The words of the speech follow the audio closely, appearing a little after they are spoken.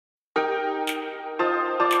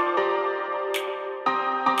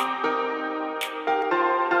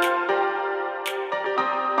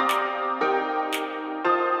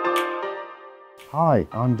Hi,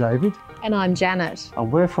 I'm David. And I'm Janet.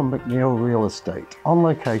 And we're from McNeill Real Estate, on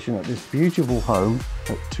location at this beautiful home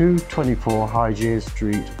at 224 Hygeia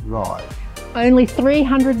Street Rye. Only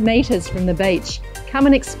 300 metres from the beach. Come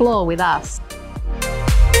and explore with us.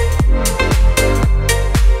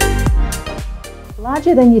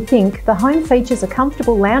 Larger than you think, the home features a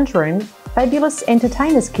comfortable lounge room, fabulous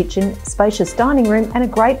entertainer's kitchen, spacious dining room and a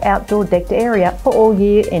great outdoor decked area for all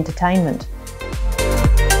year entertainment.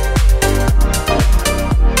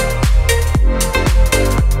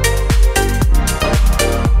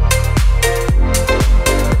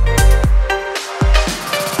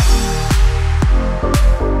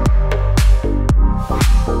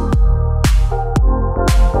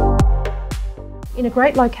 In a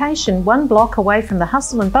great location, 1 block away from the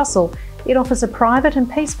hustle and bustle, it offers a private and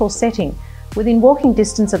peaceful setting within walking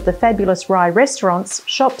distance of the fabulous Rye restaurants,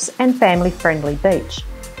 shops and family-friendly beach.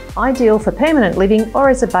 Ideal for permanent living or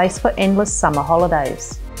as a base for endless summer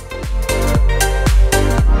holidays.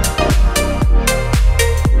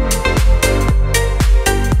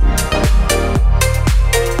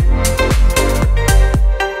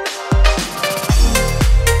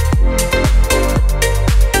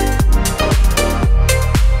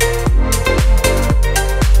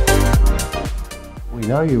 We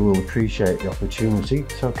know you will appreciate the opportunity,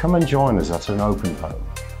 so come and join us at an open home.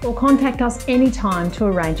 Or contact us anytime to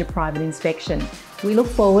arrange a private inspection. We look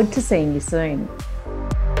forward to seeing you soon.